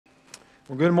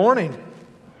Well, good morning.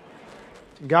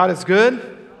 God is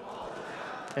good,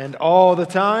 and all the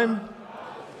time.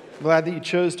 Glad that you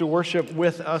chose to worship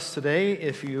with us today.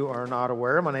 If you are not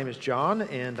aware, my name is John,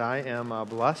 and I am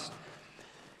blessed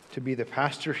to be the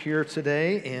pastor here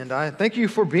today. And I thank you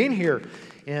for being here.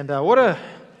 And what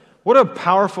a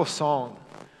powerful song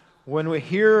when we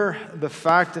hear the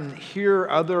fact and hear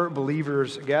other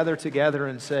believers gather together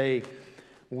and say,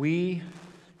 "We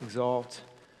exalt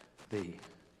thee."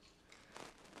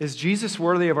 Is Jesus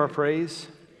worthy of our praise?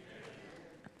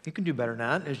 You can do better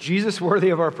than that. Is Jesus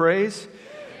worthy of our praise?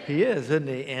 He is, isn't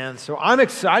he? And so I'm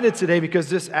excited today because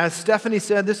this, as Stephanie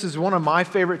said, this is one of my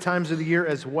favorite times of the year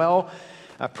as well.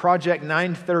 Project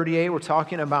 938, we're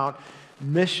talking about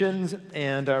missions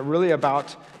and really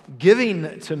about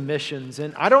giving to missions.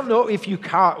 And I don't know if you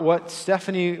caught what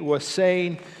Stephanie was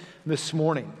saying this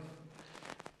morning.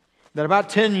 That about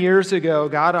 10 years ago,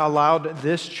 God allowed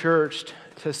this church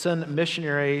to send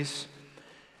missionaries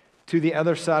to the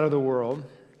other side of the world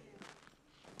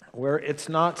where it's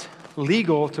not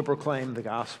legal to proclaim the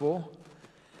gospel.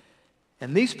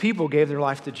 And these people gave their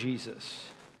life to Jesus.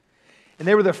 And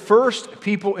they were the first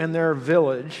people in their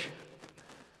village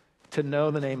to know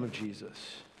the name of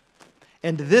Jesus.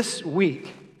 And this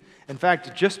week, in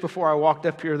fact, just before I walked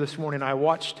up here this morning, I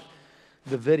watched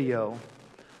the video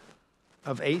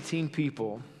of 18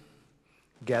 people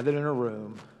gathered in a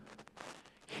room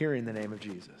hearing the name of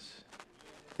Jesus.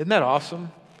 Isn't that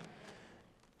awesome?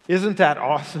 Isn't that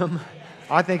awesome?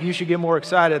 I think you should get more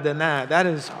excited than that. That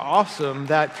is awesome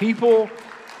that people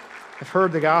have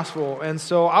heard the gospel. And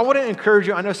so I want to encourage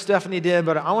you, I know Stephanie did,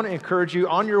 but I want to encourage you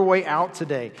on your way out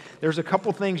today. There's a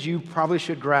couple things you probably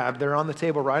should grab. They're on the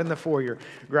table right in the foyer.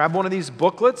 Grab one of these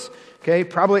booklets, okay?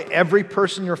 Probably every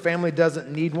person in your family doesn't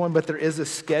need one, but there is a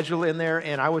schedule in there.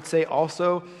 And I would say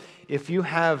also, if you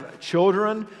have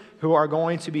children who are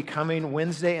going to be coming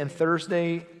Wednesday and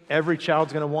Thursday, every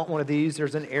child's going to want one of these.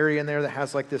 There's an area in there that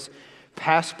has like this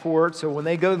passport. So when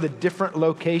they go to the different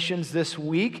locations this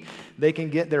week, they can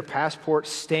get their passport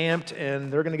stamped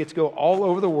and they're going to get to go all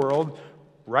over the world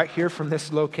right here from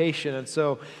this location. And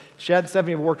so Shad and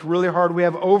Stephanie have worked really hard. We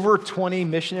have over 20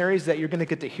 missionaries that you're going to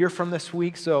get to hear from this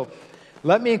week. So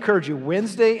let me encourage you,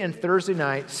 Wednesday and Thursday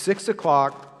night, 6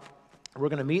 o'clock, we're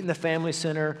going to meet in the family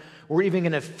center. We're even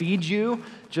going to feed you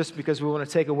just because we want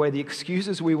to take away the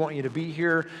excuses. We want you to be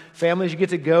here. Families, you get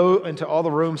to go into all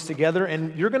the rooms together,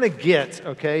 and you're going to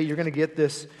get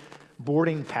this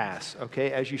boarding pass,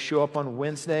 okay, as you show up on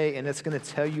Wednesday, and it's going to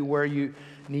tell you where you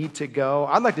need to go.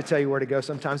 I'd like to tell you where to go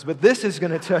sometimes, but this is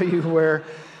going to tell you where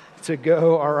to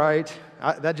go, all right?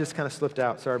 That just kind of slipped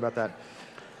out. Sorry about that.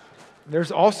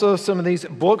 There's also some of these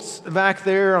books back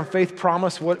there on Faith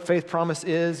Promise, what Faith Promise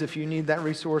is. If you need that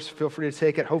resource, feel free to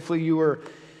take it. Hopefully you were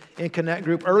in Connect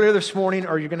Group earlier this morning,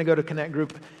 or you're going to go to Connect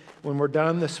Group when we're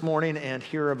done this morning and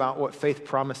hear about what Faith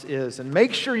Promise is. And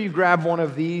make sure you grab one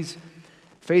of these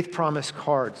Faith Promise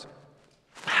cards.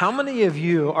 How many of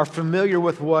you are familiar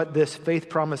with what this Faith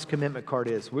Promise commitment card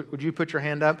is? Would you put your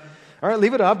hand up? All right,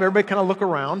 leave it up. Everybody kind of look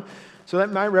around. So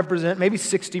that might represent maybe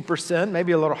 60%,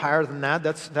 maybe a little higher than that.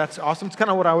 That's awesome. It's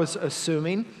kind of what I was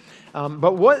assuming.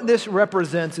 But what this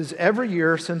represents is every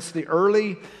year since the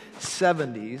early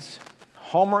 70s,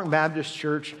 Hallmark Baptist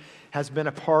Church has been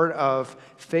a part of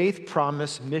Faith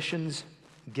Promise missions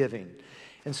giving.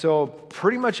 And so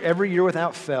pretty much every year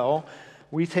without fail,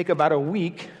 we take about a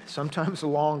week, sometimes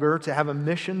longer, to have a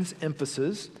missions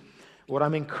emphasis. What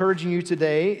I'm encouraging you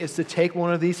today is to take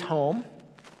one of these home,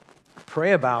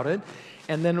 pray about it,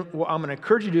 and then what I'm going to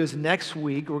encourage you to do is next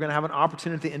week, we're going to have an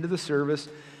opportunity at the end of the service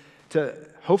to,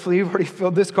 hopefully you've already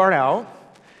filled this card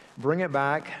out, bring it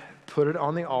back, put it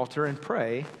on the altar, and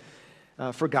pray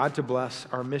for God to bless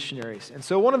our missionaries. And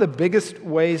so one of the biggest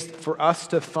ways for us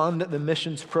to fund the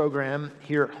missions program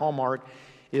here at Hallmark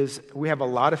is we have a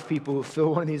lot of people who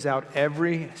fill one of these out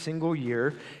every single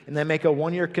year, and they make a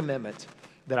one-year commitment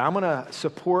that I'm going to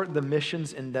support the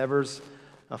missions endeavors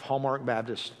of Hallmark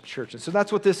Baptist Church. And so that's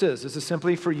what this is. This is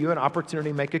simply for you an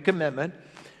opportunity to make a commitment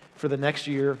for the next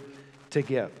year to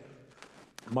give.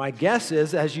 My guess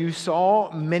is, as you saw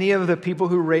many of the people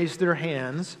who raised their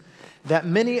hands, that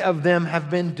many of them have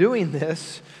been doing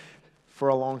this for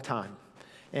a long time.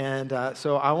 And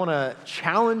so I want to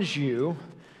challenge you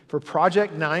for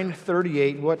Project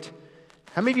 938.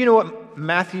 How many of you know what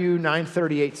Matthew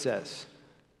 9:38 says?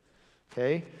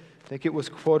 Okay. I think it was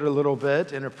quoted a little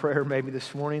bit in a prayer maybe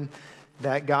this morning,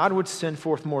 that God would send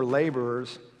forth more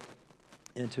laborers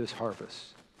into his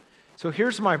harvest. So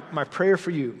here's my prayer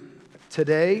for you.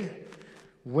 Today,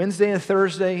 Wednesday and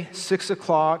Thursday, 6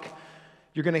 o'clock,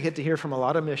 You're going to get to hear from a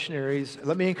lot of missionaries.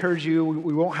 Let me encourage you,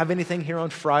 we won't have anything here on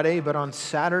Friday, but on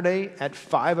Saturday at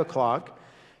 5 o'clock.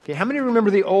 Okay, how many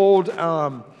remember the old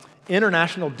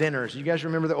international dinners? You guys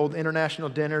remember the old international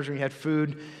dinners when you had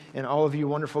food and all of you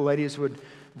wonderful ladies would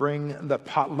bring the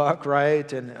potluck,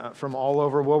 right, and from all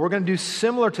over? Well, we're going to do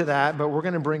similar to that, but we're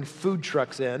going to bring food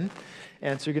trucks in.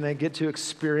 And so you're going to get to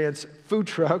experience food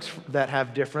trucks that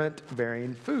have different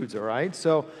varying foods, all right?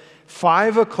 So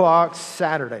 5 o'clock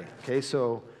Saturday, okay?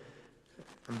 So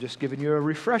I'm just giving you a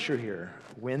refresher here.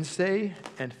 Wednesday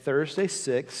and Thursday,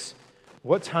 6.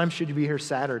 What time should you be here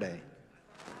Saturday?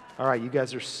 All right, you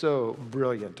guys are so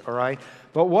brilliant, all right?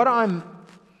 But what I'm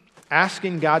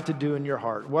asking God to do in your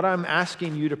heart, what I'm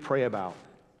asking you to pray about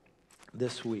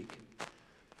this week,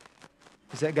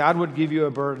 is that God would give you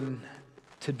a burden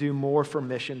to do more for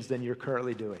missions than you're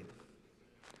currently doing.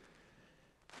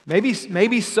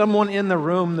 Maybe someone in the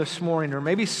room this morning, or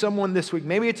maybe someone this week,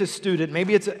 maybe it's a student,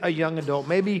 maybe it's a young adult,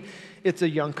 maybe it's a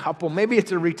young couple, maybe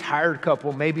it's a retired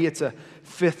couple, maybe it's a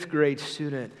 5th grade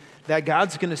student, that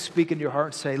God's going to speak into your heart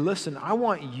and say, listen, I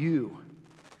want you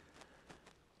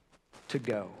to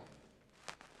go.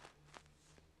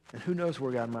 And who knows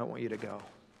where God might want you to go,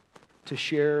 to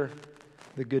share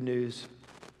the good news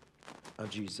of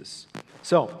Jesus.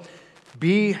 So,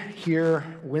 be here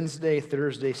Wednesday,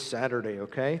 Thursday, Saturday,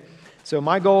 okay? So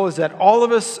my goal is that all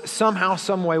of us somehow,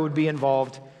 some way would be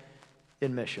involved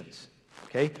in missions,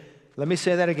 okay? Let me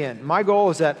say that again. My goal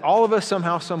is that all of us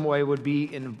somehow, some way would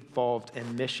be involved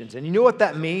in missions. And you know what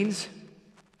that means?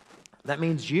 That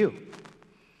means you,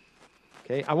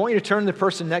 okay? I want you to turn to the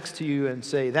person next to you and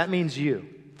say, that means you.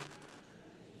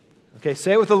 Okay,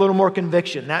 say it with a little more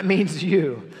conviction. That means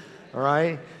you, all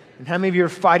right? And how many of you are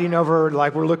fighting over,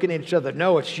 like, we're looking at each other?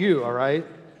 No, it's you, all right?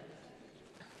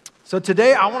 So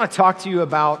today I want to talk to you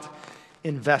about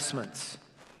investments,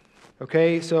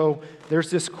 okay? So there's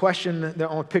this question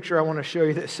on a picture I want to show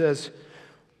you that says,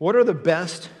 what are the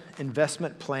best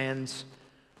investment plans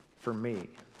for me?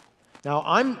 Now,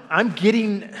 I'm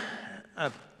getting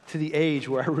to the age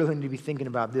where I really need to be thinking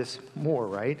about this more,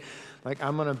 right? Like,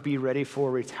 I'm going to be ready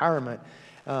for retirement.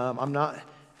 I'm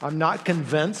not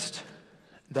convinced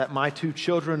that my 2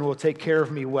 children will take care of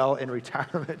me well in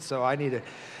retirement, so I need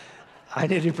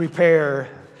to prepare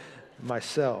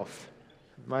myself.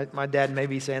 My dad may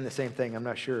be saying the same thing, I'm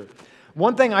not sure.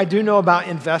 One thing I do know about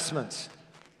investments,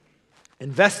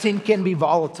 investing can be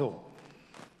volatile.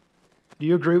 Do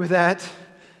you agree with that?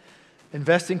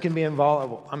 Investing can be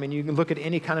volatile. I mean, you can look at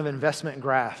any kind of investment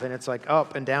graph, and it's like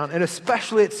up and down. And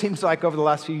especially, it seems like over the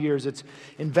last few years,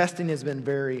 investing has been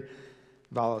very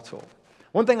volatile.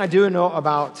 One thing I do know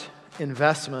about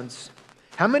investments,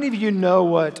 how many of you know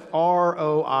what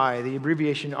ROI, the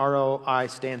abbreviation ROI,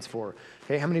 stands for?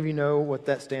 Okay, how many of you know what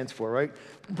that stands for, right?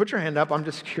 Put your hand up. I'm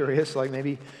just curious, like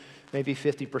maybe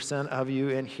 50% of you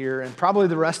in here, and probably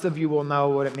the rest of you will know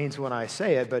what it means when I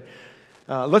say it, but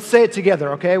let's say it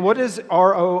together, okay? What does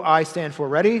ROI stand for?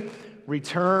 Ready?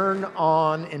 Return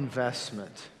on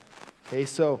investment. Okay,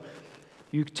 so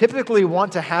you typically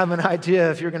want to have an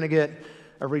idea if you're going to get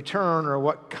a return or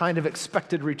what kind of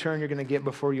expected return you're going to get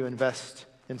before you invest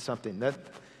in something.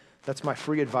 That's my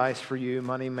free advice for you,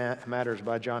 Money Matters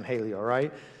by John Haley, all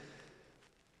right?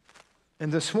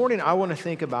 And this morning, I want to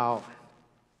think about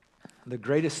the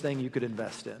greatest thing you could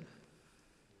invest in.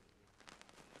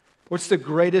 What's the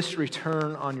greatest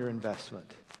return on your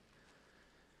investment?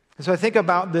 And so I think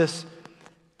about this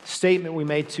statement we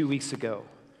made 2 weeks ago.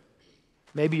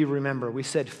 Maybe you remember. We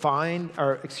said found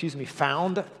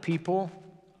people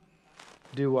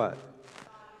do what?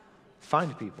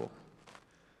 Find people.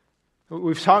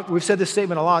 We've said this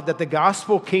statement a lot, that the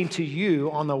gospel came to you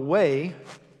on the way,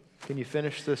 can you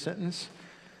finish the sentence?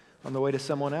 On the way to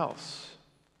someone else.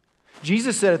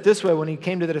 Jesus said it this way when he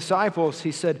came to the disciples.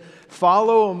 He said,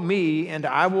 follow me and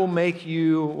I will make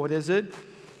you, what is it?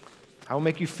 I will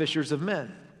make you fishers of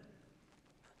men.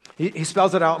 He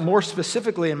spells it out more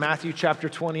specifically in Matthew chapter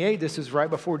 28. This is right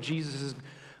before Jesus is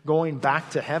going back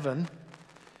to heaven.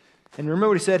 And remember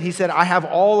what he said? He said, I have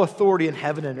all authority in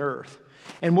heaven and earth.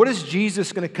 And what is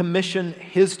Jesus going to commission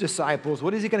his disciples?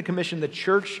 What is he going to commission the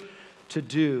church to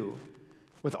do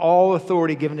with all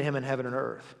authority given to him in heaven and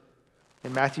earth?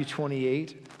 In Matthew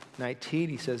 28:19,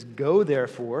 he says, go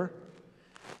therefore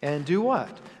and do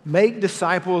what? Make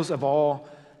disciples of all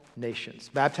nations,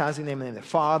 baptizing them in the name of the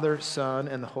Father, Son,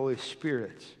 and the Holy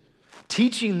Spirit,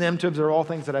 teaching them to observe all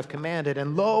things that I've commanded.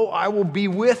 And lo, I will be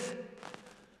with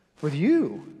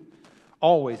you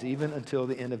always, even until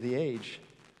the end of the age.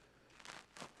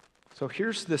 So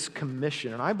here's this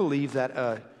commission, and I believe that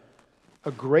a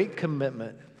great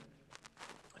commitment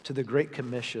to the Great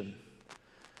Commission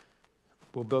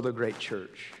we'll build a great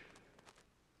church.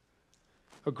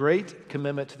 A great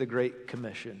commitment to the Great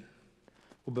Commission.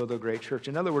 We'll build a great church.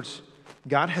 In other words,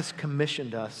 God has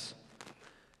commissioned us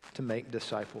to make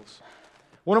disciples.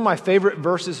 One of my favorite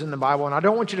verses in the Bible, and I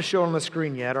don't want you to show it on the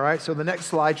screen yet, all right? So the next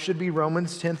slide should be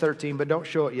Romans 10:13, but don't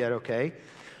show it yet, okay?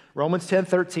 Romans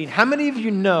 10:13. How many of you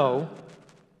know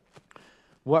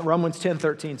what Romans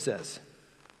 10:13 says?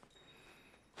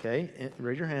 Okay,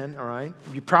 raise your hand, all right?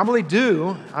 You probably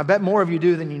do. I bet more of you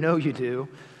do than you know you do.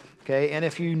 Okay, and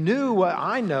if you knew what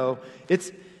I know,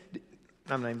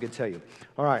 I'm not even going to tell you.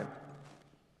 All right.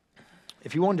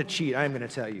 If you wanted to cheat, I am going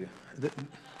to tell you.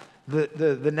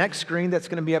 The next screen that's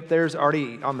going to be up there is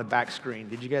already on the back screen.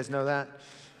 Did you guys know that?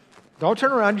 Don't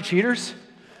turn around, you cheaters.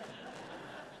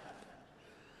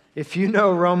 If you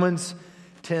know Romans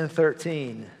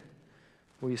 10:13,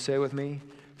 will you say with me?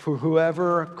 For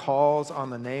whoever calls on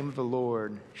the name of the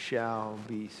Lord shall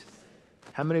be.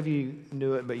 How many of you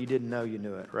knew it, but you didn't know you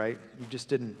knew it, right? You just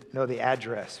didn't know the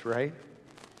address, right?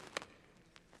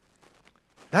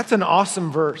 That's an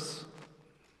awesome verse.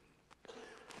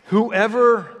 Who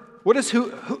does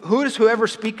whoever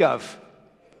speak of?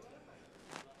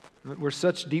 We're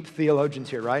such deep theologians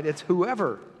here, right? It's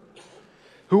whoever.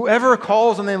 Whoever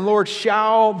calls on the name of the Lord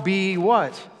shall be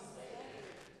what?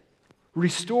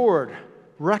 Restored,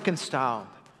 reconciled,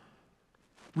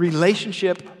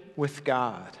 relationship with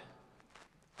God,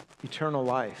 eternal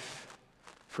life,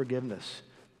 forgiveness,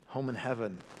 home in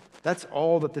heaven. That's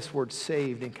all that this word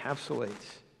saved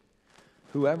encapsulates.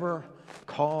 Whoever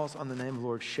calls on the name of the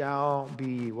Lord shall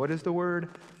be, what is the word?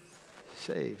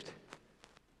 Saved.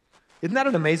 Isn't that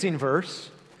an amazing verse?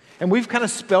 And we've kind of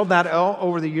spelled that out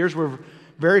over the years. We're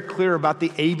very clear about the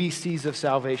ABCs of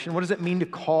salvation. What does it mean to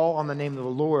call on the name of the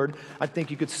Lord? I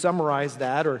think you could summarize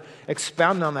that or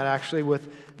expound on that actually with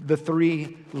the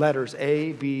three letters,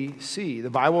 A, B, C. The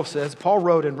Bible says, Paul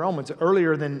wrote in Romans,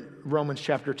 earlier than Romans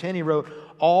chapter 10, he wrote,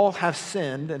 all have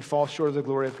sinned and fall short of the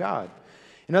glory of God.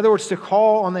 In other words, to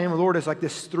call on the name of the Lord is like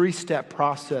this three-step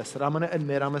process that I'm going to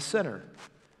admit I'm a sinner.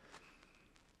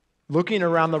 Looking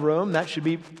around the room, that should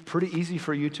be pretty easy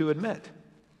for you to admit.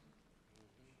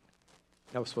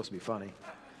 That was supposed to be funny,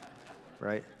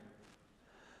 right?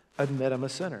 Admit I'm a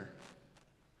sinner.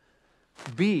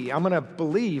 B, I'm going to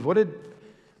believe. What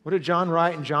did John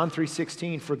write in John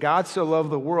 3:16? For God so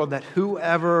loved the world that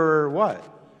whoever what?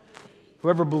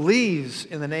 Whoever believes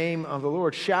in the name of the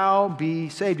Lord shall be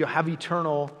saved. You'll have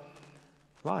eternal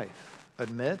life.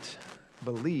 Admit,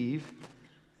 believe,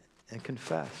 and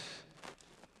confess.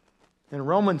 In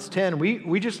Romans 10,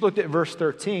 we just looked at verse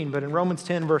 13, but in Romans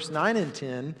 10, verse 9 and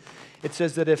 10, it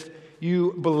says that if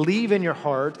you believe in your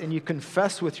heart and you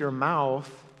confess with your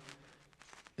mouth,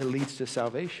 it leads to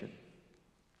salvation.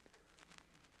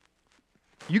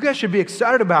 You guys should be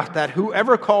excited about that.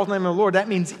 Whoever calls the name of the Lord, that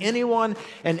means anyone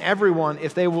and everyone,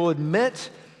 if they will admit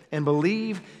and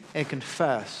believe and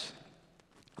confess,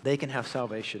 they can have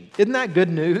salvation. Isn't that good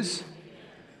news?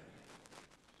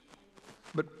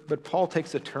 But Paul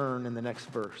takes a turn in the next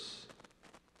verse.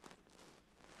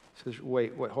 He says,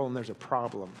 wait, hold on, there's a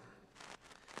problem.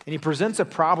 And he presents a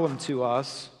problem to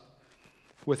us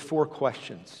with four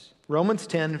questions. Romans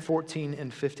 10, 14,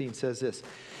 and 15 says this.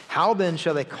 How then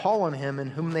shall they call on him in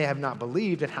whom they have not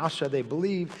believed? And how shall they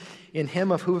believe in him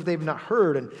of whom they have not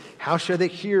heard? And how shall they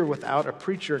hear without a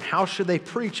preacher? And how shall they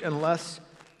preach unless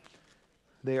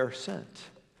they are sent?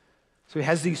 So he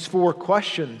has these four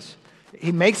questions.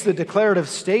 He makes the declarative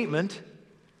statement.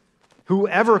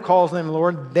 Whoever calls on the name of the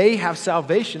Lord, they have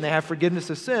salvation. They have forgiveness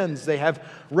of sins. They have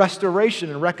restoration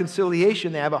and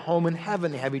reconciliation. They have a home in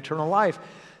heaven. They have eternal life.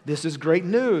 This is great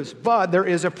news, but there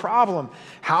is a problem.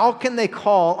 How can they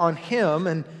call on him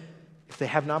and if they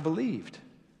have not believed?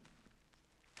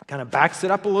 Kind of backs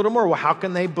it up a little more. Well, how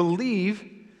can they believe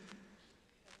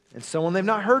in someone they've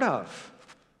not heard of?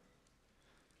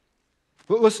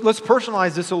 Let's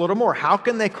personalize this a little more. How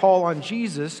can they call on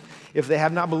Jesus if they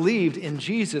have not believed in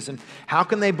Jesus? And how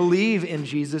can they believe in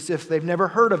Jesus if they've never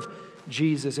heard of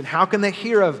Jesus? And how can they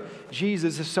hear of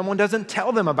Jesus if someone doesn't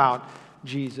tell them about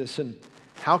Jesus? And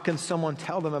how can someone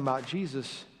tell them about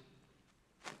Jesus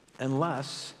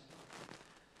unless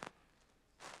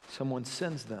someone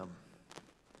sends them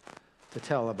to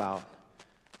tell about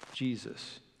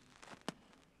Jesus?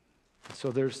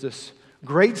 So there's this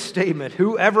great statement,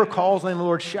 whoever calls on the name of the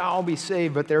Lord shall be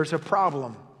saved, but there's a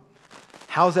problem.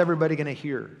 How's everybody going to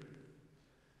hear?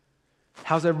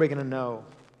 How's everybody going to know?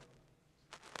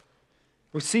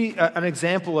 We see an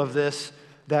example of this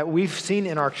that we've seen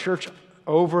in our church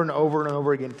over and over and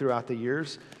over again throughout the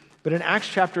years. But in Acts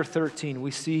chapter 13,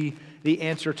 we see the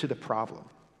answer to the problem.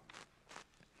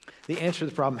 The answer to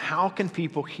the problem, how can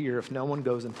people hear if no one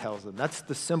goes and tells them? That's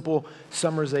the simple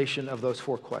summarization of those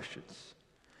 4 questions.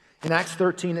 In Acts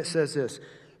 13, it says this,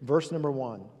 verse number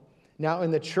 1. Now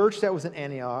in the church that was in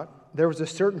Antioch, there was a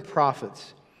certain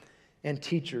prophets and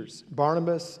teachers,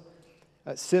 Barnabas,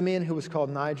 Simeon, who was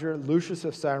called Niger, Lucius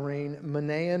of Cyrene,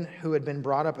 Manaen, who had been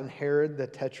brought up in Herod the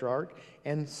Tetrarch,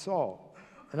 and Saul.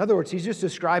 In other words, he's just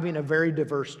describing a very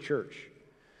diverse church.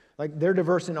 Like they're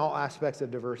diverse in all aspects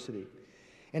of diversity.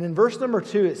 And in verse number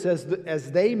 2, it says, that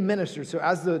as they ministered, so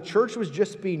as the church was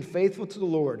just being faithful to the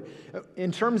Lord,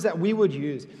 in terms that we would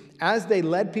use, as they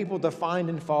led people to find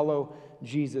and follow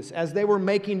Jesus, as they were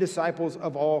making disciples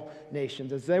of all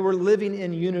nations, as they were living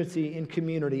in unity in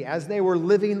community, as they were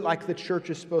living like the church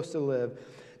is supposed to live,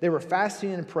 they were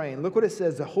fasting and praying. Look what it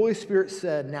says. The Holy Spirit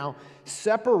said, now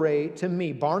separate to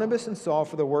me Barnabas and Saul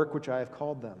for the work which I have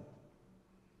called them.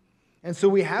 And so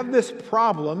we have this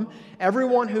problem.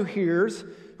 Everyone who hears,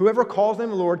 whoever calls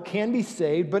them Lord can be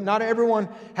saved, but not everyone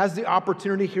has the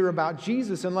opportunity to hear about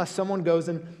Jesus unless someone goes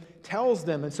and tells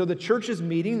them. And so the church is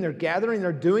meeting, they're gathering,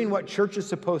 they're doing what church is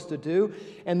supposed to do.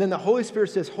 And then the Holy Spirit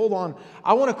says, hold on,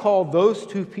 I want to call those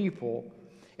 2 people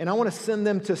and I want to send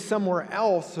them to somewhere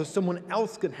else so someone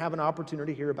else can have an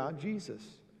opportunity to hear about Jesus.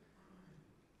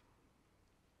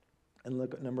 And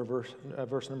look at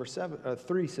verse number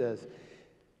 3 says,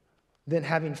 then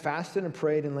having fasted and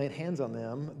prayed and laid hands on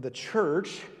them, the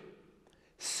church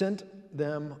sent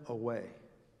them away.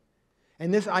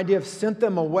 And this idea of sent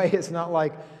them away is not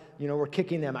like, we're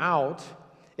kicking them out.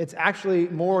 It's actually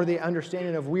more the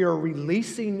understanding of we are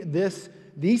releasing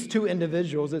these 2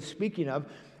 individuals it's speaking of.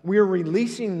 We are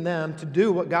releasing them to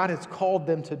do what God has called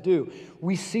them to do.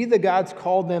 We see that God's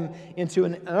called them into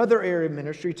another area of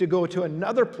ministry, to go to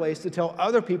another place to tell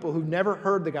other people who've never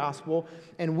heard the gospel.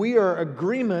 And we are in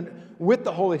agreement with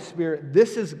the Holy Spirit.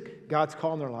 This is God's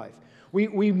call in their life.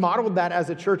 We modeled that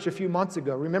as a church a few months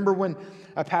ago. Remember when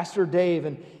Pastor Dave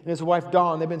and his wife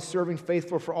Dawn, they've been serving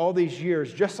faithful for all these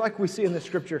years, just like we see in the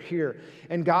scripture here.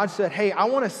 And God said, hey, I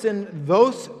want to send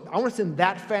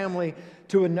that family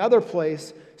to another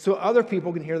place so other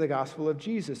people can hear the gospel of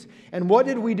Jesus. And what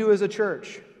did we do as a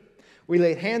church? We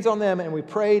laid hands on them and we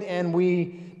prayed, and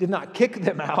we did not kick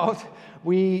them out.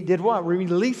 We did what? We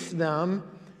released them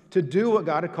to do what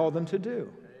God had called them to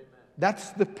do.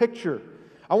 That's the picture.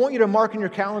 I want you to mark in your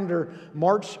calendar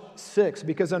March 6th,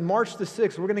 because on March the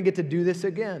 6th, we're going to get to do this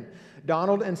again.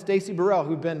 Donald and Stacy Burrell,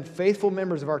 who've been faithful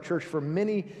members of our church for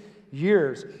many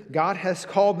years, God has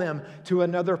called them to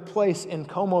another place in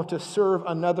Como to serve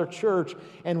another church,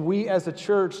 and we as a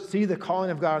church see the calling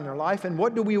of God in their life. And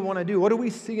what do we want to do? What do we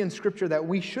see in Scripture that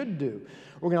we should do?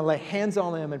 We're going to lay hands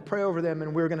on them and pray over them,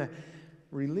 and we're going to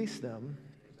release them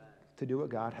to do what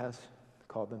God has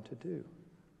called them to do.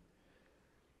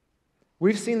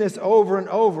 We've seen this over and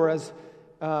over as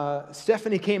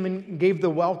Stephanie came and gave the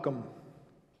welcome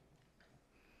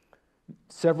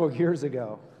several years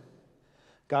ago.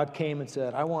 God came and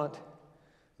said, I want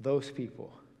those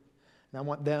people, and I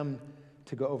want them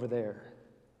to go over there.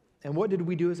 And what did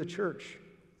we do as a church?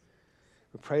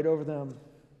 We prayed over them.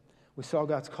 We saw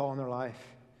God's call in their life,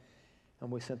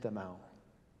 and we sent them out.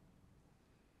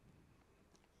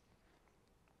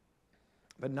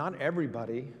 But not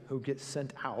everybody who gets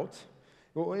sent out.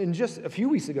 Well, in just a few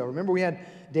weeks ago, remember we had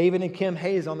David and Kim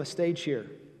Hayes on the stage here.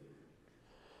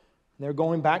 They're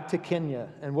going back to Kenya.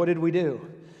 And what did we do?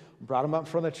 We brought them up in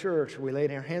front of the church. We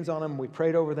laid our hands on them. We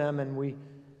prayed over them, and we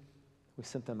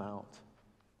sent them out.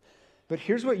 But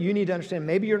here's what you need to understand.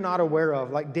 Maybe you're not aware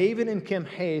of. Like David and Kim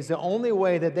Hayes, the only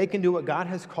way that they can do what God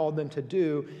has called them to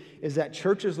do is that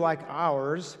churches like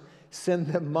ours send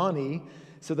them money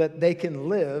so that they can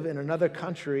live in another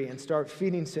country and start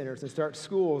feeding centers and start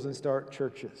schools and start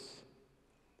churches.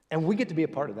 And we get to be a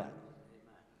part of that.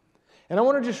 And I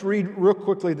want to just read real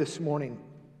quickly this morning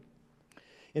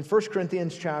in 2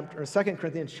 Corinthians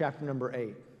chapter number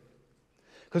 8.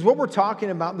 Because what we're talking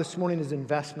about this morning is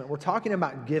investment. We're talking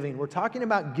about giving. We're talking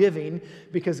about giving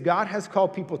because God has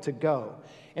called people to go.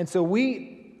 And so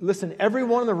listen,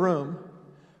 everyone in the room,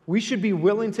 we should be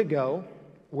willing to go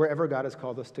wherever God has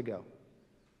called us to go.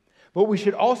 But we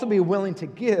should also be willing to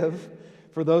give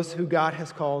for those who God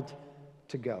has called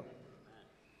to go.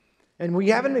 And we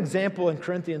have an example in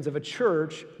Corinthians of a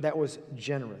church that was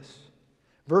generous.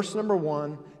 Verse number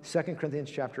 1, 2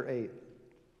 Corinthians chapter 8.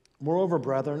 Moreover,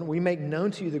 brethren, we make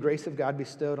known to you the grace of God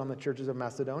bestowed on the churches of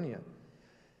Macedonia,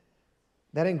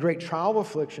 that in great trial of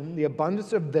affliction, the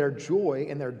abundance of their joy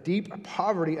and their deep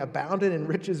poverty abounded in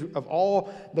riches of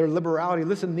all their liberality.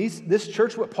 Listen, this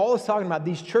church, what Paul is talking about,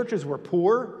 these churches were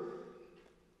poor.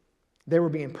 They were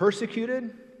being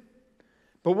persecuted.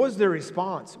 But what was their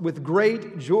response? With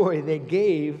great joy, they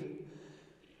gave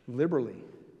liberally.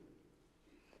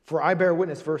 For I bear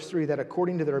witness, verse 3, that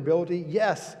according to their ability,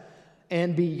 yes,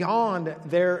 and beyond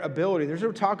their ability. There's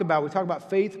what we talk about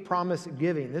faith, promise,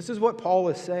 giving. This is what Paul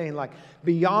is saying, like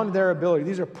beyond their ability.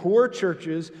 These are poor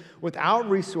churches without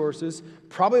resources,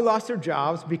 probably lost their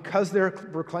jobs because they're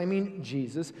proclaiming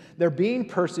Jesus. They're being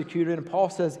persecuted, and Paul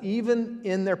says even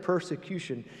in their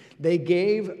persecution, they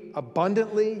gave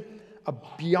abundantly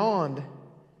beyond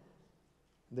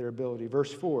their ability.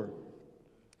 Verse 4,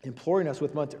 imploring us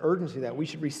with much urgency that we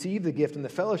should receive the gift and the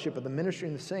fellowship of the ministry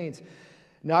and the saints,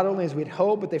 not only as we'd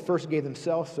hoped, but they first gave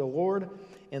themselves to the Lord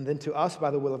and then to us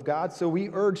by the will of God. So we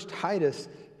urge Titus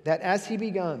that as he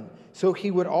begun, so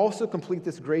he would also complete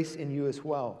this grace in you as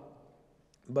well.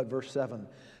 But verse 7,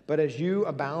 but as you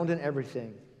abound in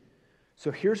everything. So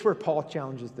here's where Paul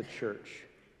challenges the church.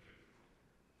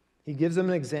 He gives them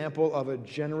an example of a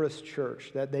generous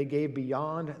church, that they gave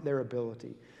beyond their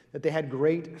ability, that they had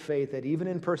great faith, that even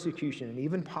in persecution and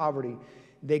even poverty,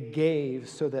 they gave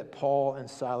so that Paul and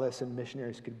Silas and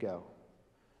missionaries could go.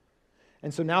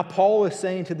 And so now Paul is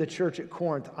saying to the church at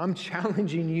Corinth, I'm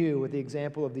challenging you with the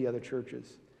example of the other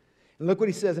churches. And look what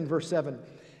he says in verse 7.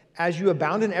 As you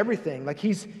abound in everything, like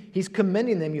he's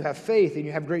commending them, you have faith and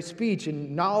you have great speech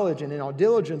and knowledge and in all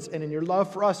diligence and in your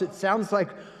love for us. It sounds like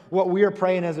what we are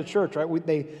praying as a church, right?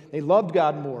 They loved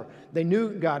God more. They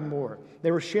knew God more. They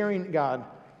were sharing God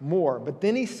more. But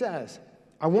then he says,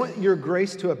 I want your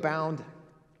grace to abound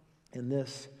in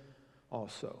this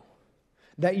also.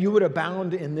 That you would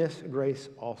abound in this grace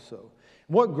also.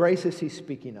 What grace is he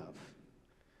speaking of?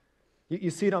 You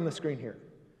see it on the screen here.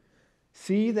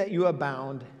 See that you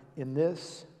abound in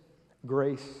this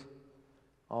grace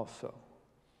also.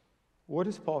 What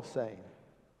is Paul saying?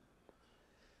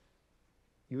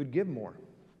 You would give more.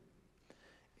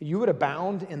 You would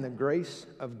abound in the grace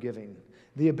of giving,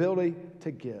 the ability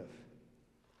to give.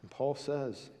 And Paul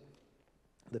says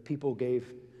the people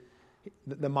gave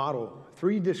the model,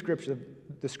 three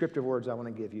descriptive words I want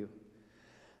to give you.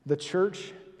 The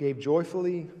church gave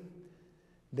joyfully,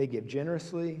 they gave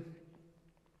generously,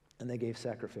 and they gave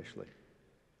sacrificially.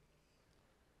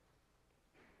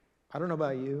 I don't know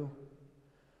about you,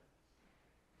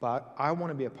 but I want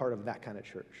to be a part of that kind of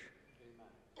church.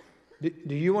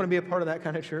 Do you want to be a part of that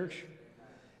kind of church?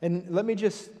 And let me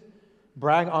just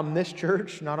brag on this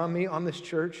church, not on me, on this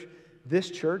church. This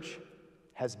church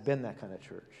has been that kind of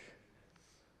church.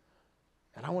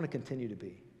 And I want to continue to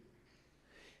be.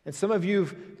 And some of you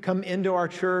have come into our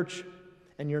church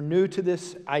and you're new to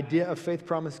this idea of faith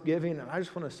promise giving. And I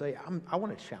just want to say, I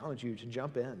want to challenge you to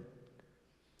jump in.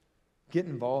 Get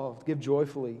involved. Give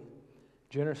joyfully,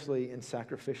 generously, and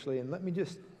sacrificially. And let me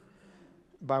just,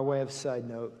 by way of side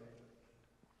note,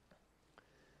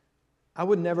 I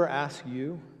would never ask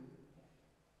you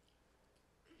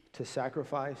to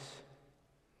sacrifice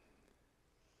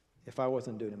if I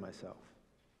wasn't doing it myself.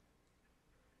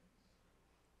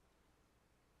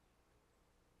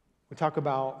 We talk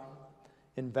about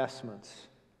investments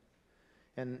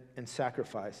and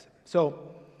sacrifice.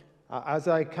 So, as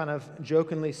I kind of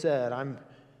jokingly said, I'm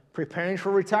preparing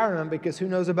for retirement because who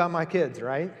knows about my kids,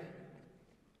 right?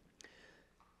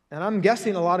 And I'm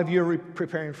guessing a lot of you are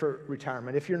preparing for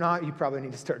retirement. If you're not, you probably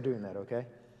need to start doing that, okay?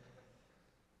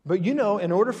 But you know,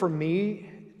 in order for me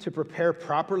to prepare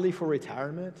properly for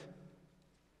retirement,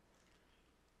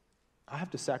 I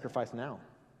have to sacrifice now.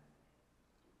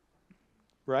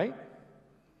 Right?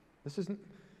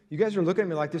 You guys are looking at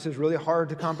me like this is really hard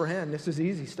to comprehend. This is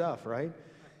easy stuff, right?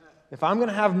 If I'm going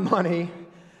to have money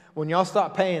when y'all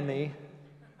stop paying me,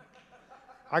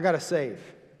 I got to save.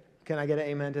 Can I get an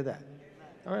amen to that?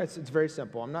 All right, it's very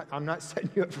simple. I'm not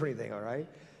setting you up for anything, all right?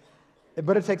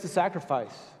 But it takes a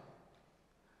sacrifice.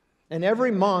 And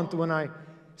every month when I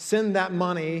send that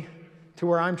money to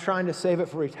where I'm trying to save it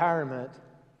for retirement,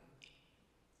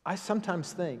 I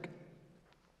sometimes think,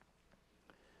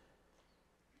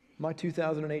 my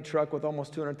 2008 truck with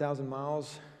almost 200,000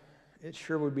 miles, it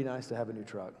sure would be nice to have a new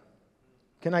truck.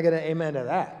 Can I get an amen to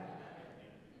that?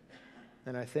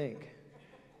 And I think,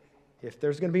 if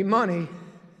there's going to be money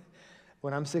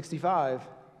when I'm 65,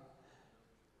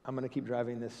 I'm going to keep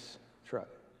driving this truck.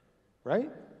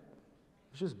 Right?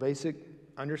 It's just basic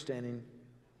understanding.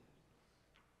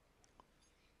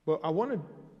 Well, I wanted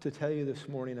to tell you this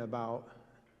morning about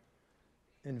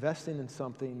investing in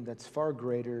something that's far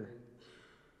greater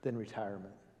than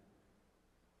retirement.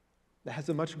 That has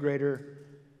a much greater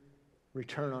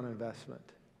return on investment.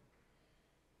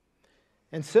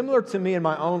 And similar to me in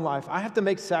my own life, I have to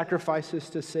make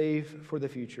sacrifices to save for the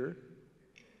future.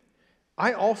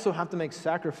 I also have to make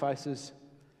sacrifices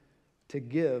to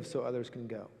give so others can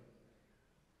go.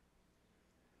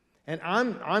 And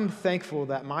I'm thankful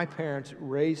that my parents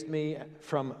raised me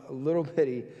from a little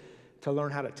bitty to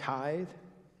learn how to tithe.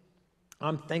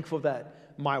 I'm thankful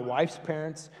that my wife's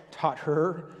parents taught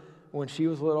her when she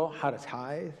was little how to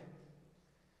tithe.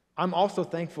 I'm also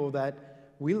thankful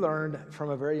that we learned from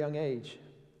a very young age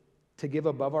to give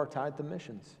above our tithe to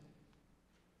missions.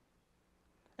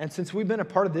 And since we've been a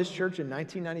part of this church in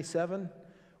 1997,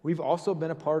 we've also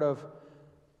been a part of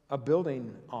a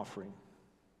building offering.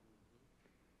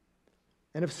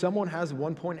 And if someone has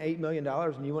 $1.8 million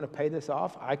and you want to pay this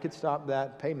off, I could stop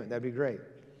that payment. That'd be great.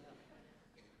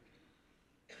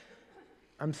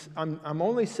 I'm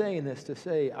only saying this to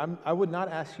say I would not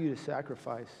ask you to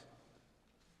sacrifice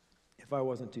if I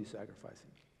wasn't too sacrificing.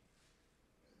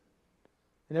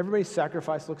 And everybody's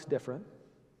sacrifice looks different.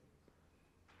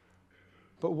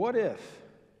 But what if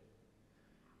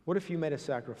you made a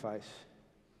sacrifice?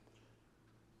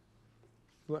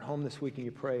 You went home this week and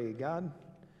you prayed, God,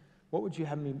 what would you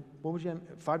have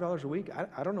 $5 a week?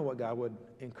 I don't know what God would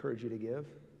encourage you to give.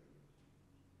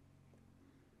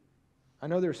 I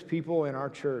know there's people in our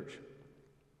church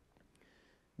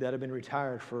that have been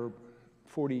retired for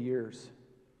 40 years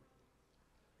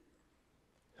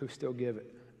who still give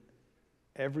it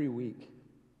every week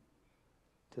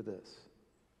to this.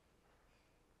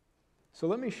 So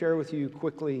let me share with you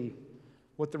quickly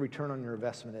what the return on your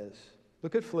investment is.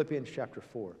 Look at Philippians chapter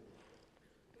 4.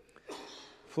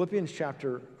 Philippians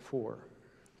chapter 4.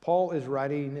 Paul is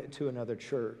writing to another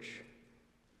church.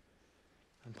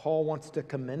 And Paul wants to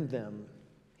commend them.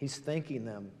 He's thanking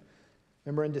them.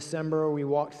 Remember in December we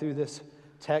walked through this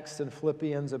text in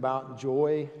Philippians about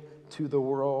joy to the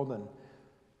world. And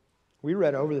we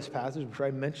read over this passage before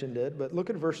I mentioned it. But look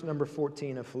at verse number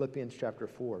 14 of Philippians chapter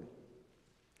 4.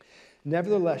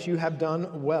 Nevertheless, you have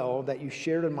done well that you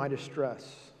shared in my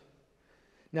distress.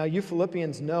 Now you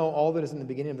Philippians know all that is in the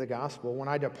beginning of the gospel. When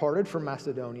I departed from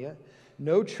Macedonia,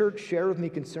 no church shared with me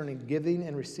concerning giving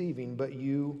and receiving, but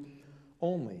you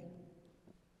only.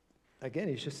 Again,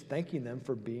 he's just thanking them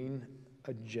for being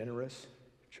a generous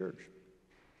church.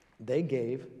 They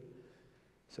gave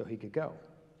so he could go.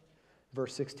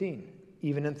 Verse 16,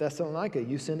 even in Thessalonica,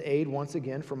 you sent aid once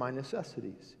again for my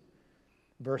necessities.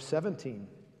 Verse 17,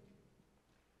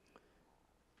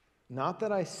 not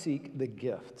that I seek the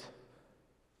gift,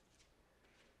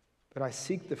 but I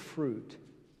seek the fruit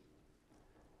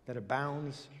that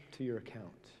abounds to your account.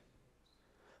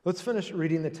 Let's finish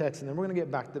reading the text, and then we're going to get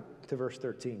back to verse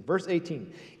 13. Verse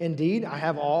 18, indeed, I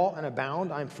have all and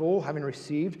abound. I am full, having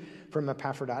received from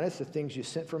Epaphroditus the things you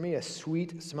sent for me, a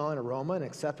sweet smelling aroma, an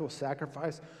acceptable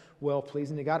sacrifice,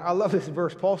 well-pleasing to God. I love this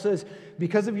verse. Paul says,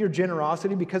 because of your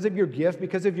generosity, because of your gift,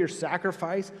 because of your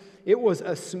sacrifice, it was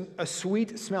a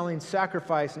sweet-smelling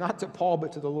sacrifice, not to Paul,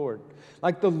 but to the Lord.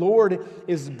 Like the Lord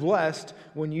is blessed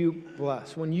when you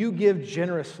bless. When you give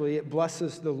generously, it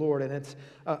blesses the Lord, and it's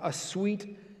a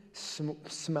sweet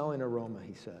smelling aroma,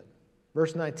 he said.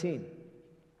 Verse 19,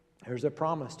 there's a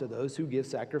promise to those who give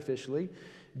sacrificially,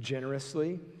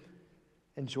 generously,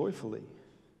 and joyfully.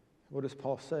 What does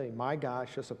Paul say? My God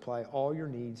shall supply all your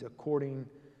needs according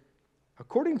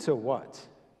to what?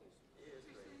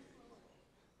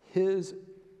 His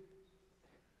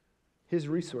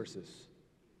resources.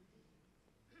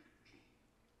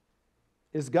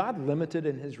 Is God limited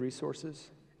in his resources?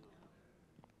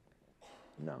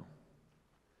 No.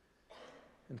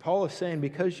 And Paul is saying,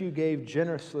 because you gave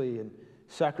generously and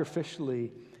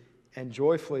sacrificially and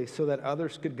joyfully so that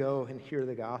others could go and hear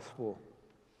the gospel,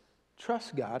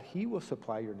 trust God, he will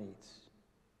supply your needs.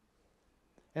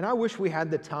 And I wish we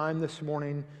had the time this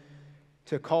morning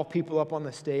to call people up on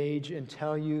the stage and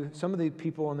tell you, some of the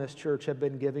people in this church have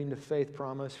been giving to Faith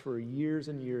Promise for years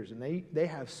and years, and they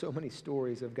have so many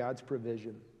stories of God's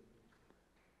provision.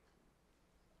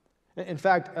 In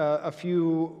fact, a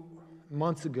few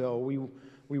months ago,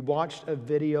 we watched a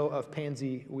video of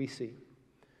Pansy Weesey.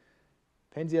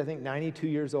 Pansy, I think, 92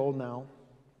 years old now.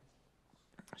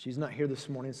 She's not here this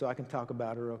morning, so I can talk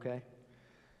about her, okay?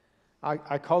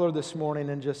 I called her this morning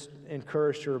and just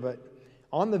encouraged her, but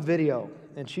on the video,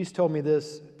 and she's told me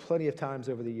this plenty of times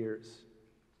over the years,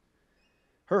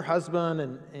 her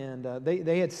husband and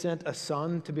they had sent a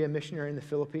son to be a missionary in the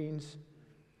Philippines,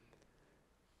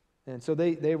 and so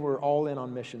they were all in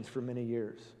on missions for many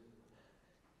years.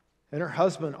 And her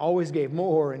husband always gave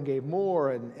more,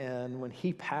 and when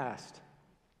he passed,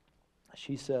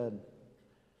 she said,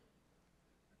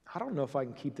 I don't know if I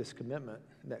can keep this commitment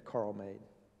that Carl made.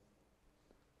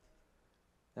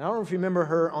 And I don't know if you remember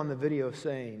her on the video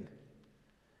saying,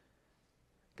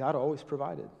 God always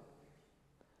provided.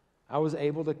 I was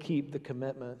able to keep the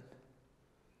commitment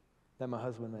that my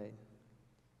husband made.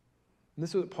 And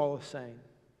this is what Paul is saying.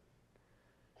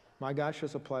 My God shall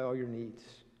supply all your needs.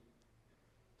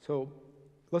 So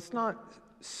let's not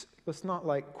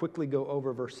like quickly go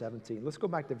over verse 17. Let's go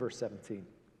back to verse 17.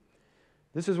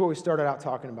 This is what we started out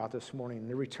talking about this morning,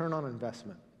 the return on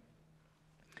investment.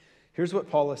 Here's what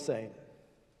Paul is saying.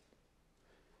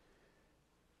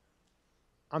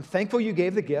 I'm thankful you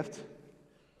gave the gift,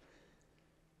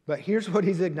 but here's what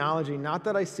he's acknowledging. Not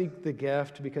that I seek the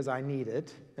gift because I need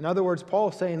it. In other words, Paul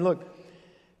is saying, look,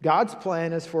 God's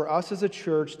plan is for us as a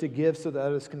church to give so that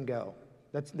others can go.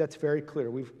 That's very clear.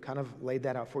 We've kind of laid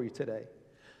that out for you today.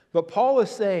 But Paul is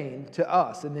saying to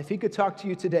us, and if he could talk to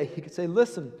you today, he could say,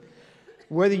 listen,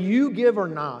 whether you give or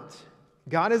not,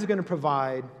 God is going to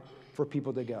provide for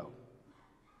people to go.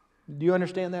 Do you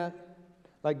understand that?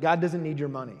 Like, God doesn't need your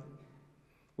money.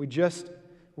 We just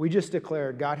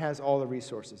declared God has all the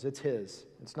resources. It's His.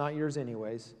 It's not yours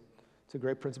anyways. It's a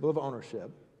great principle of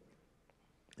ownership.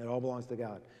 It all belongs to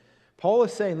God. Paul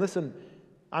is saying, listen,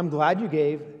 I'm glad you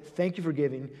gave. Thank you for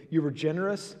giving. You were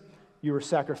generous. You were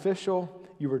sacrificial.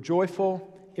 You were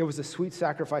joyful. It was a sweet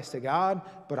sacrifice to God.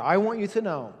 But I want you to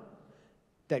know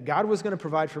that God was going to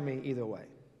provide for me either way.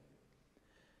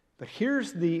 But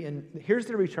here's the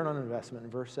return on investment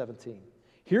in verse 17.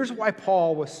 Here's why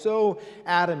Paul was so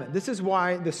adamant. This is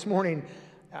why this morning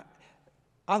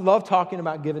I love talking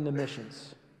about giving to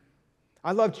missions.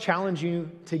 I love challenging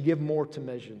you to give more to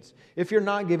missions. If you're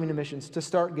not giving to missions, to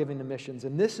start giving to missions.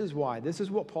 And this is why. This is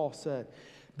what Paul said.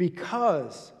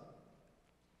 Because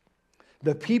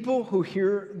the people who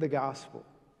hear the gospel,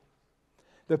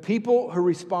 the people who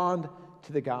respond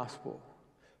to the gospel,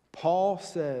 Paul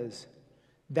says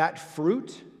that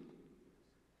fruit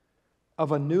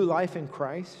of a new life in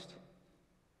Christ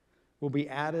will be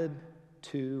added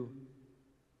to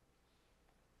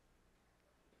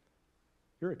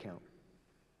your account.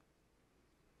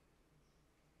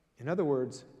 In other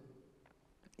words,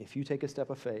 if you take a step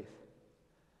of faith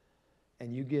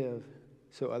and you give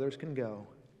so others can go,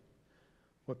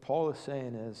 what Paul is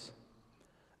saying is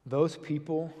those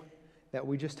people that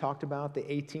we just talked about,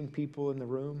 the 18 people in the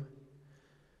room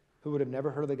who would have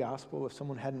never heard of the gospel if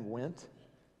someone hadn't went,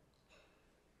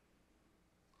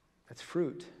 that's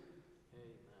fruit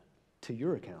to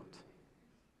your account.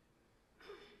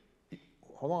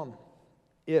 Hold on.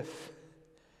 If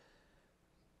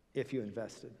you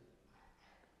invested.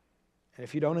 And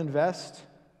if you don't invest,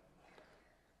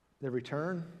 the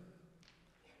return,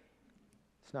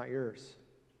 it's not yours.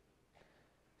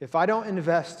 If I don't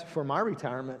invest for my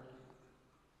retirement,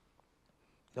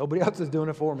 nobody else is doing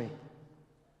it for me.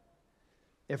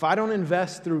 If I don't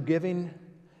invest through giving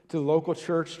to the local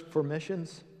church for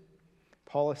missions,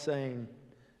 Paul is saying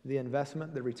the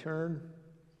investment, the return,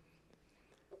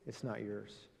 it's not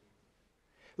yours.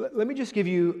 Let me just give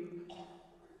you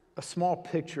a small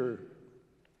picture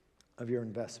of your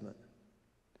investment.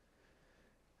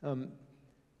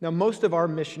 Now, most of our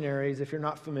missionaries, if you're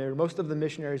not familiar, most of the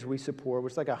missionaries we support,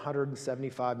 which is like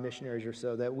 175 missionaries or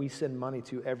so that we send money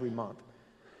to every month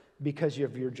because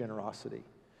of your generosity.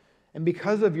 And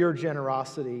because of your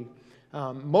generosity,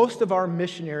 most of our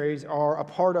missionaries are a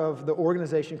part of the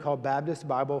organization called Baptist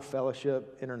Bible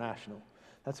Fellowship International.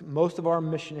 Most of our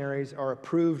missionaries are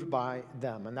approved by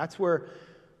them. And that's where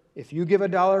if you give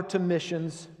 $1 to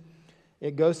missions,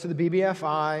 it goes to the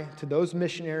BBFI, to those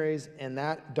missionaries, and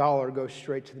that dollar goes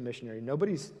straight to the missionary.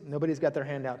 Nobody's got their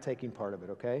hand out taking part of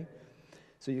it, okay?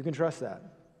 So you can trust that.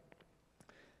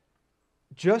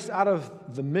 Just out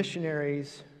of the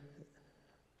missionaries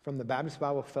from the Baptist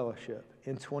Bible Fellowship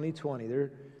in 2020,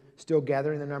 they're still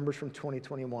gathering the numbers from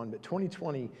 2021, but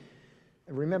 2020,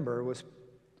 remember, was a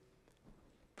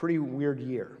pretty weird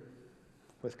year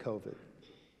with COVID.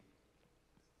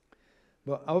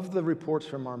 But of the reports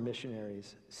from our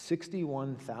missionaries,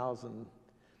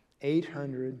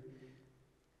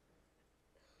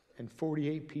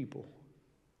 61,848 people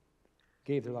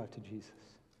gave their life to Jesus.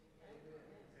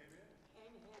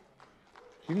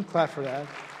 You can clap for that.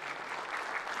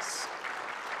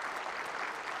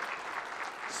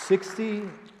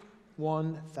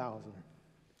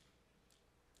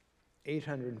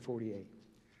 61,848.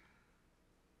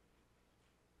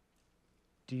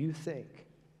 Do you think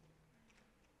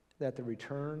that the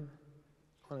return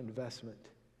on investment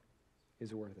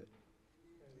is worth it?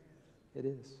 It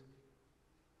is.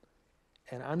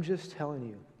 And I'm just telling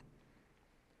you,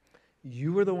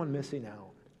 you are the one missing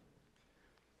out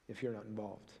if you're not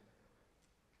involved.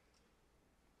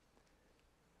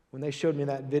 When they showed me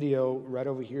that video right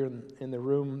over here in the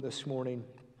room this morning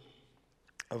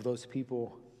of those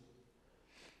people,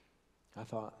 I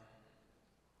thought,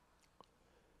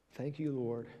 thank you,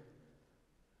 Lord,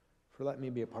 for letting me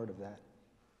be a part of that.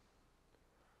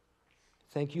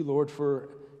 Thank you, Lord, for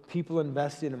people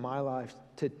investing in my life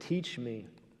to teach me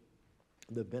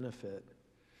the benefit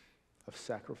of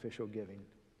sacrificial giving.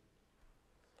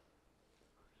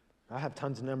 I have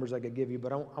tons of numbers I could give you,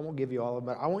 but I won't give you all of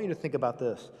them. I want you to think about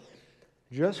this.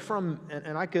 Just from,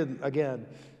 and I could, again,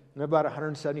 there are about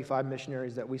 175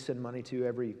 missionaries that we send money to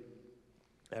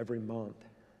every month.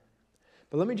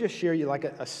 But let me just share you like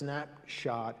a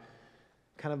snapshot,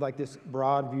 kind of like this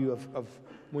broad view of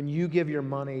when you give your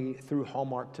money through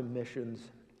Hallmark to missions.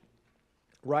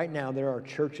 Right now, there are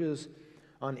churches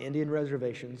on Indian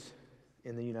reservations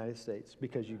in the United States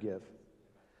because you give.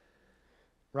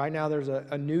 Right now, there's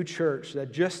a new church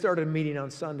that just started meeting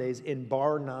on Sundays in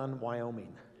Bar None,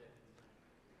 Wyoming.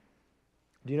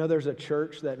 Do you know there's a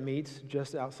church that meets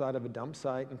just outside of a dump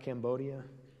site in Cambodia?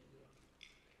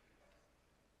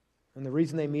 And the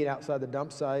reason they meet outside the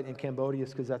dump site in Cambodia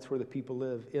is because that's where the people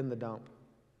live, in the dump.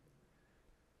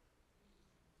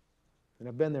 And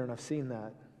I've been there and I've seen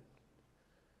that.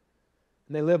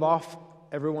 And they live off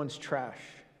everyone's trash.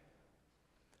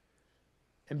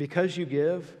 And because you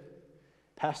give,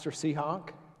 Pastor Seahawk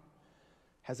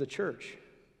has a church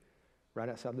right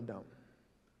outside the dump.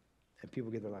 And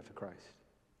people give their life to Christ.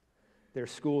 There are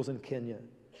schools in Kenya.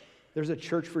 There's a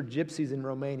church for gypsies in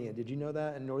Romania. Did you know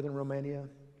that, in northern Romania?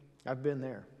 I've been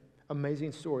there.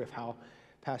 Amazing story of how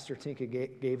Pastor Tinka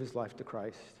gave his life to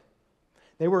Christ.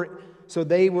 They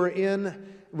were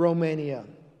in Romania.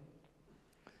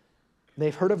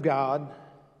 They've heard of God.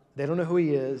 They don't know who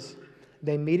He is.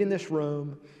 They meet in this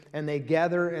room, and they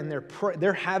gather, and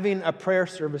they're having a prayer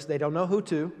service. They don't know who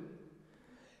to.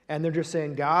 And they're just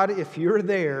saying, God, if you're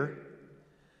there,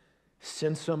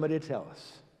 send somebody to tell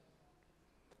us.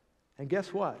 And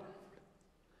guess what?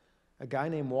 A guy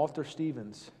named Walter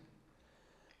Stevens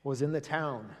was in the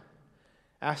town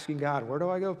asking God, where do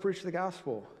I go preach the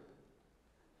gospel?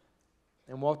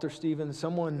 And Walter Stevens,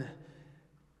 someone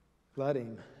led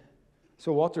him.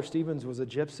 So Walter Stevens was a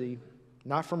gypsy,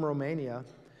 not from Romania,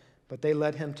 but they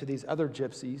led him to these other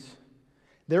gypsies.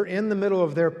 They're in the middle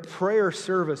of their prayer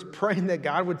service, praying that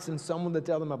God would send someone to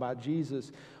tell them about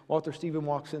Jesus. Walter Stevens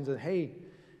walks in and says, hey,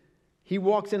 he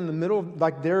walks in the middle,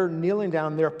 like they're kneeling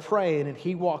down, they're praying, and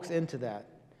he walks into that.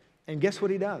 And guess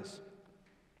what he does?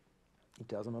 He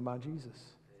tells them about Jesus.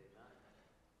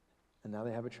 And now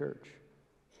they have a church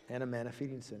and a manna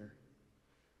feeding center.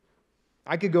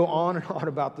 I could go on and on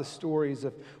about the stories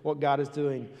of what God is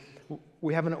doing.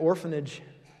 We have an orphanage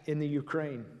in the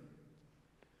Ukraine.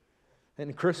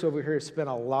 And Chris over here spent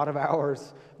a lot of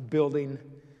hours building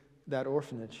that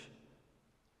orphanage.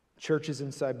 Churches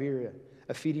in Siberia,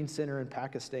 a feeding center in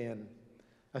Pakistan,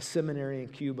 a seminary in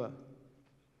Cuba.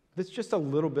 That's just a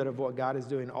little bit of what God is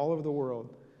doing all over the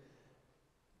world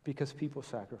because people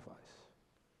sacrifice.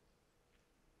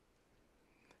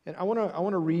 And I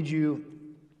want to read you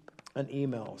an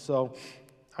email. So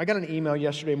I got an email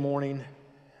yesterday morning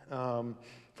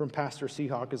from Pastor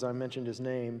Seahawk, as I mentioned his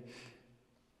name.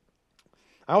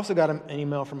 I also got an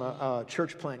email from a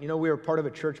church plant. You know, we were part of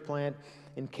a church plant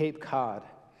in Cape Cod.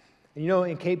 And you know,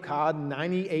 in Cape Cod,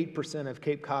 98% of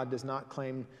Cape Cod does not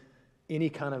claim any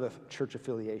kind of a church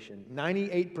affiliation.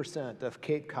 98% of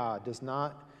Cape Cod does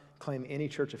not claim any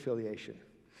church affiliation.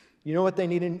 You know what they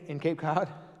need in Cape Cod?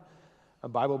 A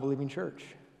Bible-believing church.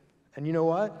 And you know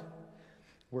what?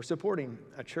 We're supporting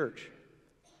a church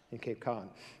in Cape Cod.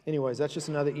 Anyways, that's just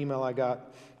another email I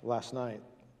got last night.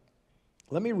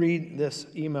 Let me read this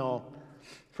email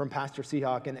from Pastor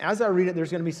Seahawk. And as I read it, there's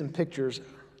going to be some pictures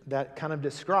that kind of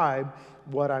describe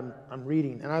what I'm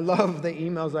reading. And I love the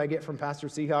emails I get from Pastor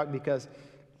Seahawk because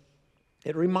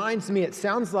it reminds me, it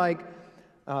sounds like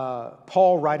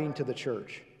Paul writing to the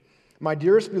church. My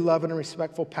dearest, beloved, and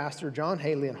respectful Pastor John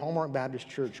Haley in Hallmark Baptist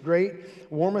Church, great,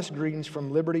 warmest greetings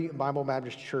from Liberty Bible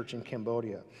Baptist Church in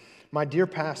Cambodia. My dear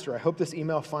Pastor, I hope this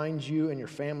email finds you and your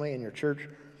family and your church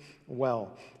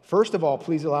well. First of all,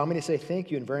 please allow me to say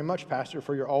thank you and very much, Pastor,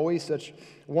 for your always such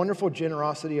wonderful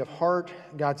generosity of heart,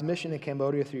 God's mission in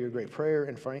Cambodia through your great prayer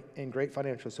and great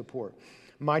financial support.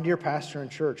 My dear Pastor and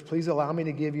church, please allow me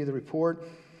to give you the report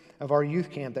of our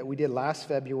youth camp that we did last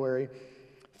February,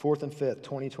 4th and 5th,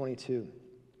 2022,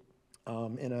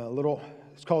 in a little,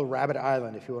 it's called Rabbit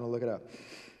Island, if you want to look it up.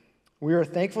 We are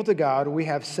thankful to God. We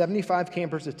have 75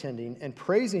 campers attending, and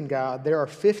praising God, there are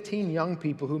 15 young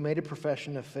people who made a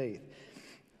profession of faith.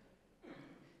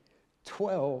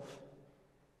 12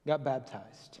 got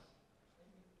baptized.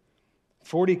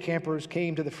 40 campers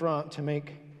came to the front to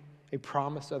make a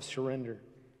promise of surrender.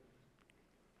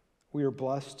 We are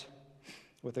blessed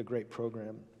with a great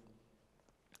program.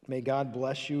 May God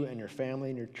bless you and your family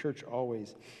and your church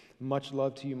always. Much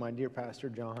love to you, my dear Pastor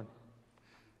John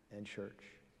and church.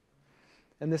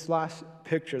 And this last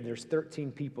picture, there's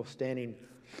 13 people standing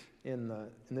and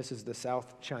this is the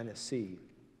South China Sea.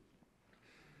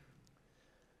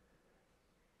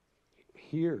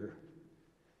 Here,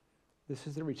 this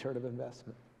is the return of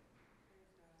investment.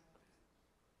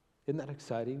 Isn't that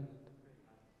exciting?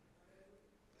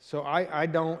 So I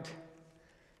don't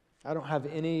have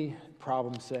any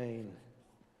problem saying,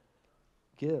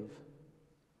 give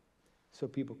so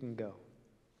people can go.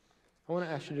 I want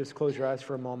to ask you to just close your eyes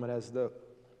for a moment as the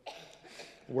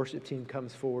worship team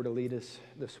comes forward to lead us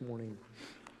this morning.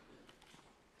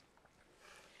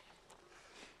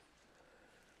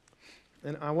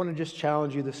 And I want to just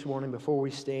challenge you this morning before we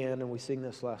stand and we sing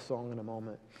this last song in a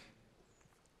moment.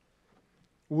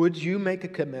 Would you make a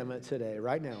commitment today,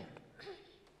 right now?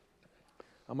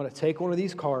 I'm going to take one of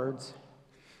these cards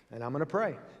and I'm going to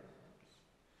pray.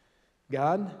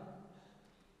 God,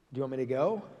 do you want me to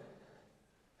go?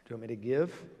 Do you want me to give?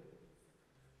 Do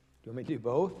you want me to do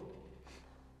both?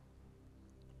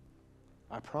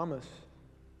 I promise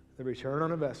the return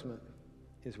on investment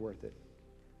is worth it.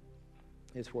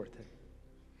 It's worth it.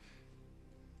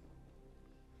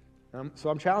 So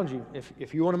I'm challenging you.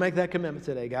 If you want to make that commitment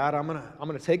today, God, I'm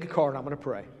gonna take a card and I'm gonna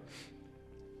pray.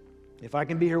 If I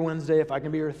can be here Wednesday, if I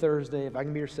can be here Thursday, if I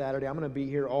can be here Saturday, I'm gonna be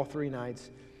here all 3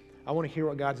 nights. I want to hear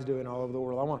what God's doing all over the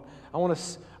world. I want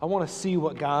to see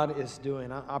what God is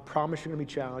doing. I promise you're going to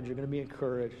be challenged. You're going to be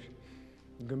encouraged.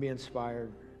 You're going to be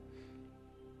inspired.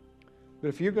 But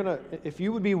if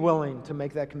you would be willing to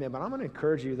make that commitment, I'm going to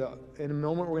encourage you that in a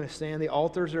moment we're going to stand. The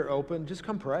altars are open. Just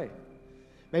come pray.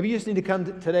 Maybe you just need to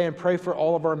come today and pray for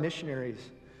all of our missionaries.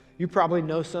 You probably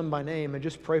know some by name, and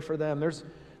just pray for them.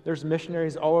 There's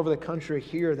missionaries all over the country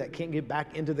here that can't get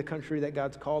back into the country that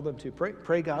God's called them to.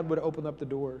 Pray God would open up the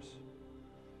doors.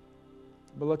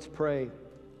 But let's pray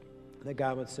that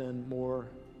God would send more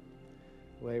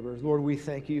laborers. Lord, we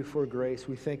thank you for grace.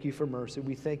 We thank you for mercy.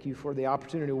 We thank you for the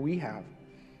opportunity we have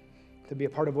to be a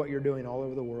part of what you're doing all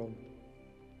over the world.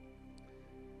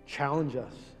 Challenge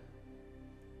us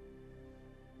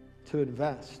to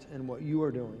invest in what you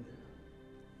are doing.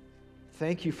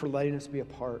 Thank you for letting us be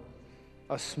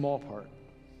a small part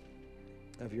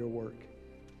of your work.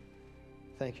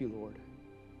 Thank you, Lord.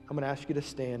 I'm going to ask you to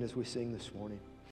stand as we sing this morning.